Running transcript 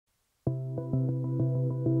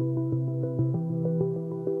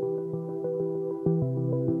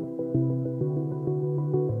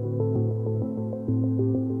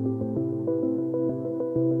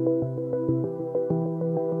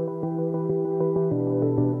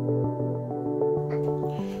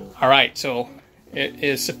All right, so it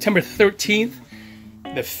is September 13th.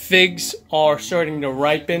 The figs are starting to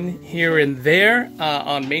ripen here and there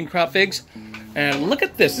on main crop figs. And look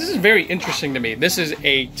at this. This is very interesting to me. This is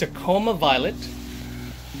a Takoma violet.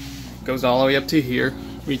 Goes all the way up to here.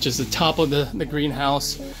 Reaches the top of the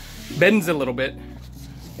greenhouse. Bends a little bit.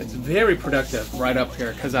 It's very productive right up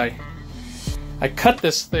here because I cut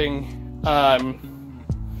this thing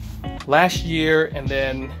last year, and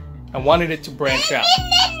then I wanted it to branch out.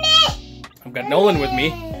 I've got Nolan with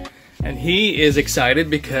me, and he is excited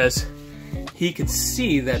because he can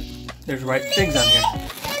see that there's ripe figs on here.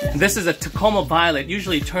 And this is a Takoma violet.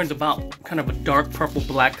 Usually it turns about kind of a dark purple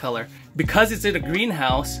black color. Because it's in a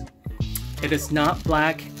greenhouse, it is not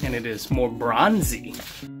black and it is more bronzy.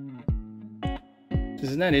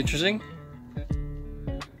 Isn't that interesting?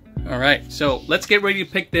 All right, so let's get ready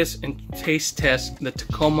to pick this and taste test the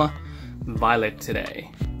Takoma violet today.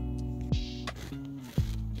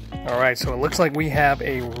 All right, so it looks like we have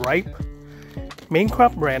a ripe main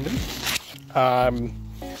crop Brandon,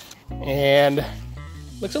 and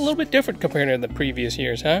looks a little bit different compared to the previous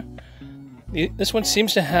years, huh? This one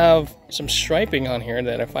seems to have some striping on here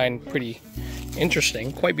that I find pretty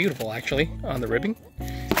interesting, quite beautiful actually on the ribbing.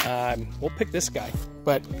 We'll pick this guy,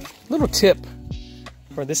 but little tip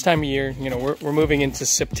for this time of year, you know, we're moving into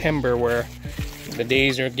September where the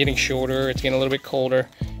days are getting shorter, it's getting a little bit colder.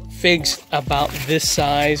 Figs about this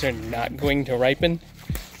size are not going to ripen,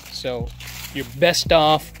 so you're best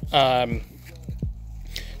off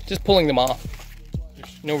just pulling them off.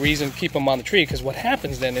 There's no reason to keep them on the tree, because what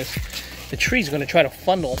happens then is the tree is going to try to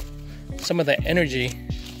funnel some of the energy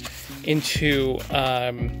into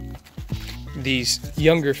these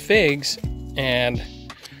younger figs, and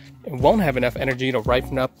it won't have enough energy to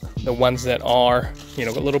ripen up the ones that are, you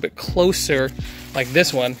know, a little bit closer, like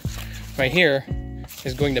this one right here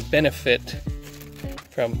is going to benefit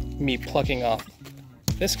from me plucking off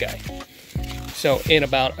this guy. So in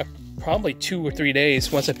about probably 2 or 3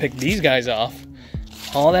 days, once I pick these guys off,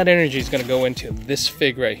 all that energy is going to go into this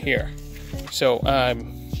fig right here. So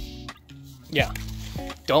yeah,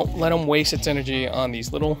 don't let them waste its energy on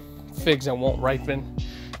these little figs that won't ripen.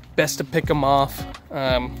 Best to pick them off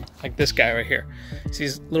like this guy right here. See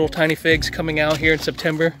these little tiny figs coming out here in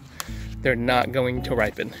September? They're not going to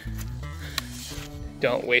ripen.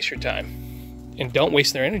 Don't waste your time, and don't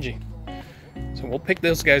waste their energy. So we'll pick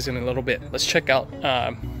those guys in a little bit. Let's check out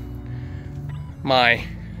my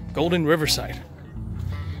Golden Riverside.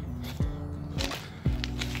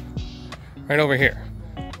 Right over here.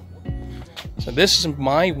 So this is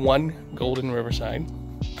my one Golden Riverside.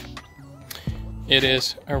 It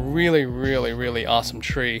is a really, really, really awesome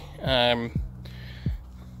tree.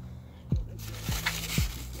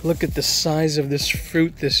 Look at the size of this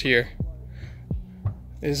fruit this year.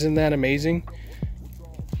 Isn't that amazing?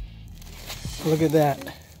 Look at that.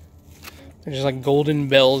 They're just like golden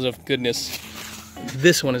bells of goodness.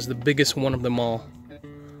 This one is the biggest one of them all.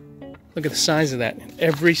 Look at the size of that.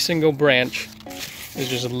 Every single branch is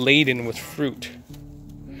just laden with fruit.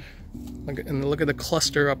 Look at the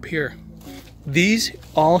cluster up here. These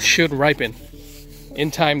all should ripen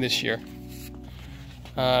in time this year.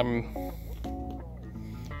 So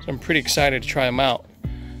I'm pretty excited to try them out.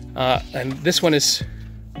 And this one is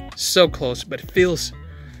so close, but it feels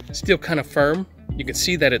still kind of firm. You can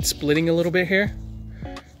see that it's splitting a little bit here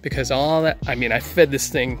because all that, I mean, I fed this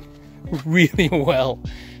thing really well,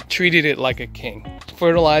 treated it like a king,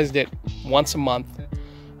 fertilized it once a month,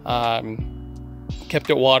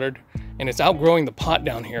 kept it watered, and it's outgrowing the pot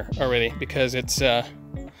down here already because it's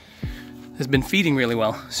has been feeding really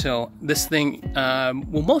well. So this thing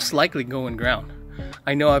will most likely go in ground.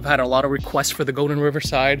 I know I've had a lot of requests for the Golden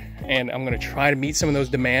Riverside, and I'm going to try to meet some of those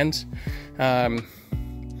demands. You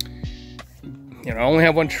know, I only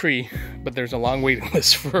have one tree, but there's a long waiting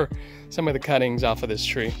list for some of the cuttings off of this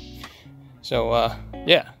tree. So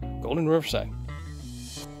yeah, Golden Riverside.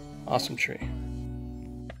 Awesome tree.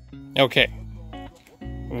 Okay,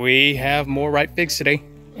 we have more ripe figs today,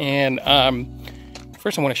 and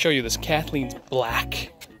first I want to show you this Kathleen's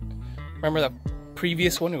Black. Remember the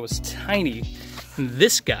previous one? It was tiny. And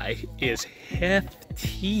this guy is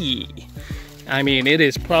hefty. I mean, it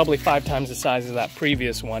is probably 5 times the size of that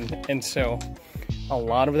previous one, and so a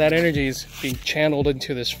lot of that energy is being channeled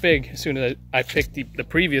into this fig as soon as I picked the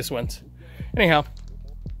previous ones. Anyhow,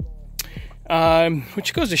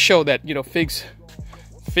 which goes to show that, you know, figs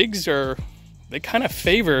are, they kind of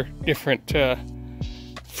favor different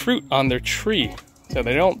fruit on their tree, so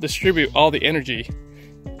they don't distribute all the energy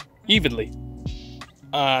evenly.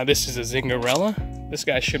 This is a Zingarella. This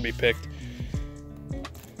guy should be picked.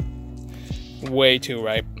 Way too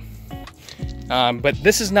ripe. But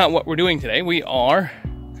this is not what we're doing today. We are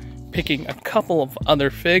picking a couple of other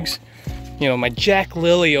figs. You know, my Jack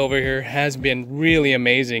Lily over here has been really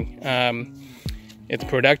amazing. It's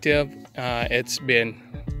productive. It's been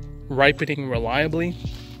ripening reliably,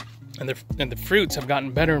 and the fruits have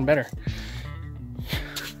gotten better and better.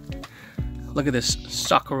 Look at this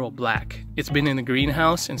Sakura Black. It's been in the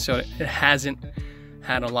greenhouse, and so it hasn't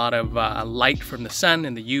had a lot of light from the sun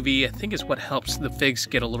and the UV. I think is what helps the figs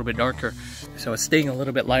get a little bit darker. So it's staying a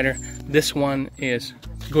little bit lighter. This one is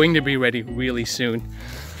going to be ready really soon.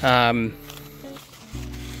 All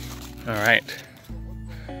right.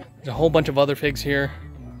 There's a whole bunch of other figs here.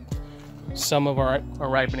 Some of are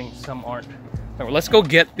ripening, some aren't. All right, let's go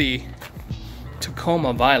get the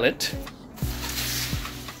Takoma Violet.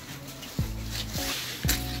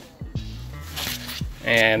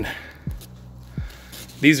 And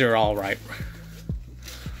these are all ripe.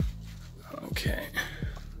 Okay.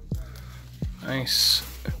 Nice.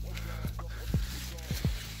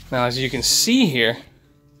 Now, as you can see here,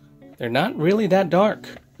 they're not really that dark.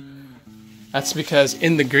 That's because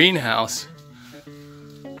in the greenhouse,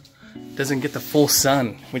 it doesn't get the full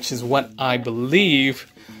sun, which is what I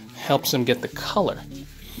believe helps them get the color.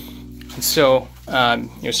 And so,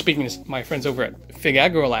 you know, speaking to my friends over at Fig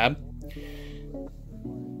Agro Lab,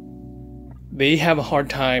 they have a hard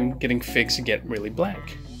time getting figs to get really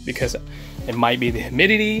black because it might be the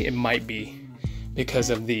humidity, it might be because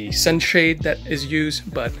of the sunshade that is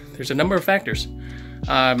used, but there's a number of factors.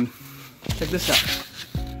 Check this out.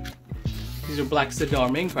 These are Black Cedar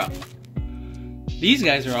main crop. These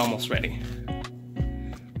guys are almost ready.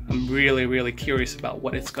 I'm really curious about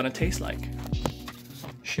what it's gonna taste like.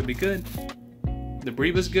 Should be good. The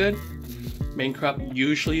Breva's good. Main crop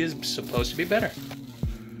usually is supposed to be better.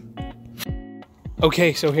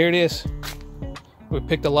 Okay, so here it is. We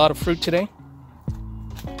picked a lot of fruit today.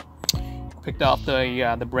 Picked off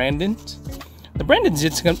the Brandons. The Brandons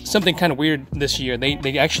did something kind of weird this year.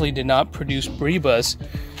 They actually did not produce Brevas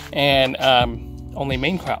and only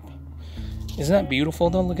main crop. Isn't that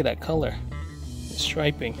beautiful though? Look at that color. The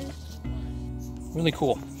striping. Really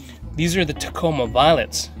cool. These are the Takoma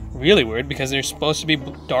Violets. Really weird because they're supposed to be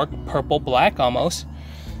dark purple black almost.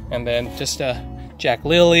 And then just a Jack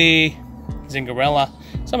Lily, Zingarella,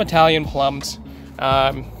 some Italian plums.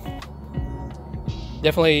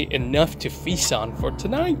 Definitely enough to feast on for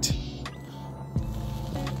tonight.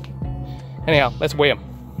 Anyhow, let's weigh them.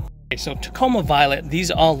 Okay, so Takoma Violet, these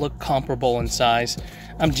all look comparable in size.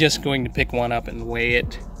 I'm just going to pick one up and weigh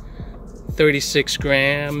it. 36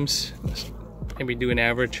 grams, let's maybe do an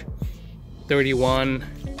average. 31,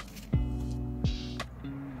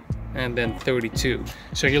 and then 32.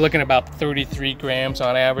 So you're looking at about 33 grams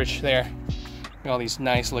on average there. All these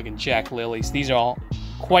nice looking Jack Lilies. These are all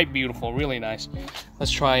quite beautiful, really nice.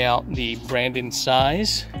 Let's try out the Brandon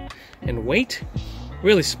size and weight.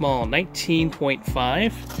 Really small,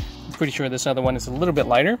 19.5. I'm pretty sure this other one is a little bit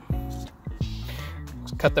lighter.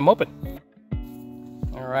 Let's cut them open.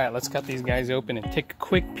 All right, let's cut these guys open and take a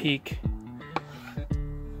quick peek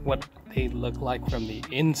what they look like from the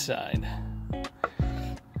inside.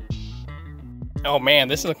 Oh man,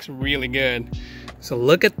 this looks really good. So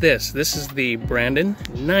look at this. This is the Brandon.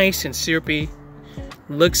 Nice and syrupy.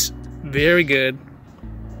 Looks very good.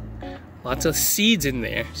 Lots of seeds in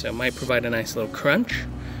there, so it might provide a nice little crunch.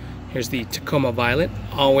 Here's the Takoma Violet.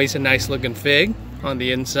 Always a nice looking fig on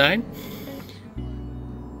the inside.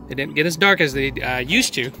 They didn't get as dark as they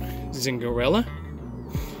used to. Zingarella.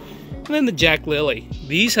 And then the Jack Lily.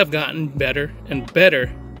 These have gotten better and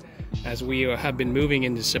better as we have been moving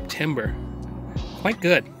into September. Quite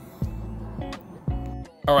good.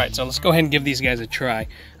 All right, so let's go ahead and give these guys a try.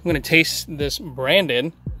 I'm gonna taste this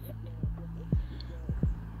Brandon.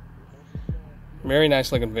 Very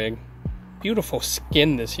nice looking fig. Beautiful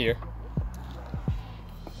skin this year.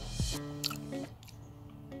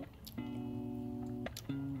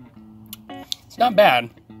 It's not bad.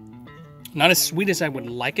 Not as sweet as I would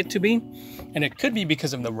like it to be. And it could be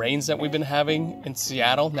because of the rains that we've been having in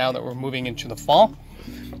Seattle now that we're moving into the fall.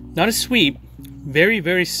 Not as sweet.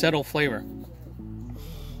 Very subtle flavor.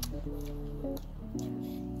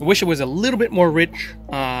 I wish it was a little bit more rich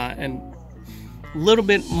and a little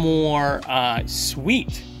bit more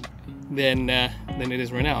sweet than it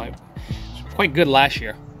is right now. It was quite good last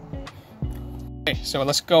year. Okay, so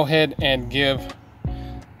let's go ahead and give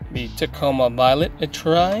the Takoma Violet a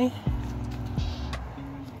try.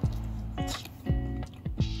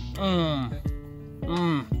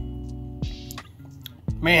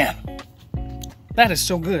 Man, that is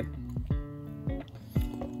so good.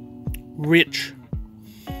 Rich,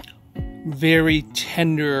 very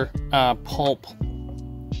tender pulp.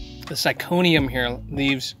 The Syconium here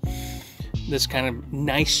leaves this kind of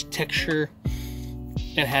nice texture.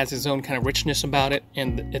 It has its own kind of richness about it,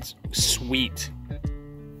 and it's sweet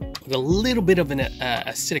with a little bit of an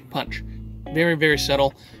acidic punch. Very, very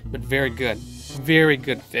subtle, but very good. Very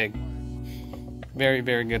good fig. Very,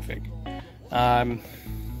 very good fig.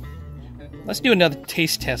 Let's do another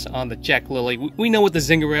taste test on the Jack Lily. We know what the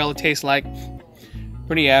Zingarella tastes like.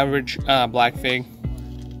 Pretty average black fig.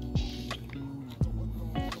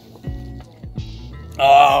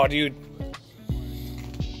 Oh, dude.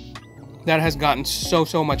 That has gotten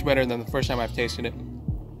so much better than the first time I've tasted it.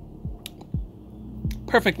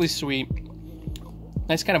 Perfectly sweet.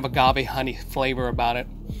 Nice kind of agave honey flavor about it.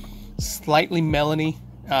 Slightly melony,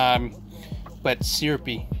 but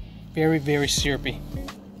syrupy. Very, very syrupy.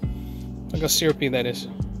 Look how syrupy that is.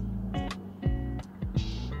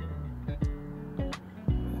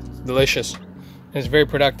 It's delicious. And it's very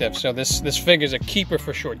productive. So this fig is a keeper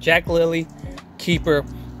for sure. Jack Lily, keeper.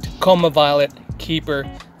 Takoma Violet, keeper.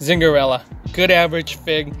 Zingarella, good average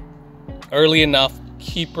fig. Early enough,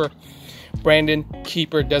 keeper. Brandon,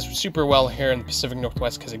 keeper, does super well here in the Pacific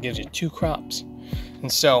Northwest because it gives you 2 crops.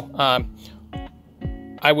 And so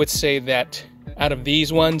I would say that out of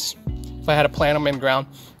these ones, if I had to plant them in ground,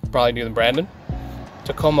 I'd probably do the Brandon,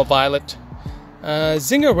 Takoma Violet,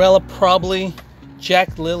 Zingarella probably,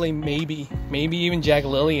 Jack Lily maybe even Jack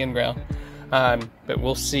Lily in ground, but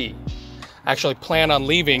we'll see. I actually plan on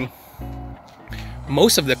leaving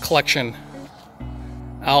most of the collection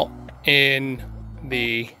out in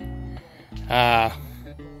the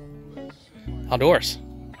outdoors,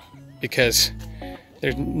 because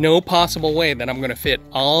there's no possible way that I'm going to fit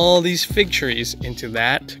all these fig trees into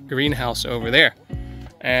that greenhouse over there.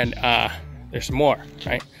 And there's some more,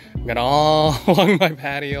 right? I've got all along my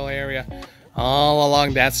patio area, all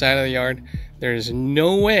along that side of the yard. There's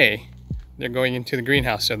no way they're going into the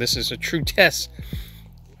greenhouse. So this is a true test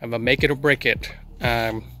of a make it or break it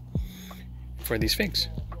for these figs.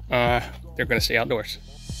 They're going to stay outdoors.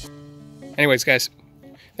 Anyways, guys,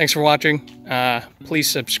 thanks for watching. Please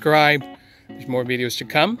subscribe. There's more videos to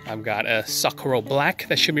come. I've got a Sakura Black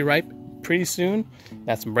that should be ripe pretty soon.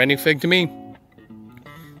 That's a brand new fig to me.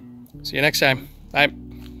 See you next time. Bye.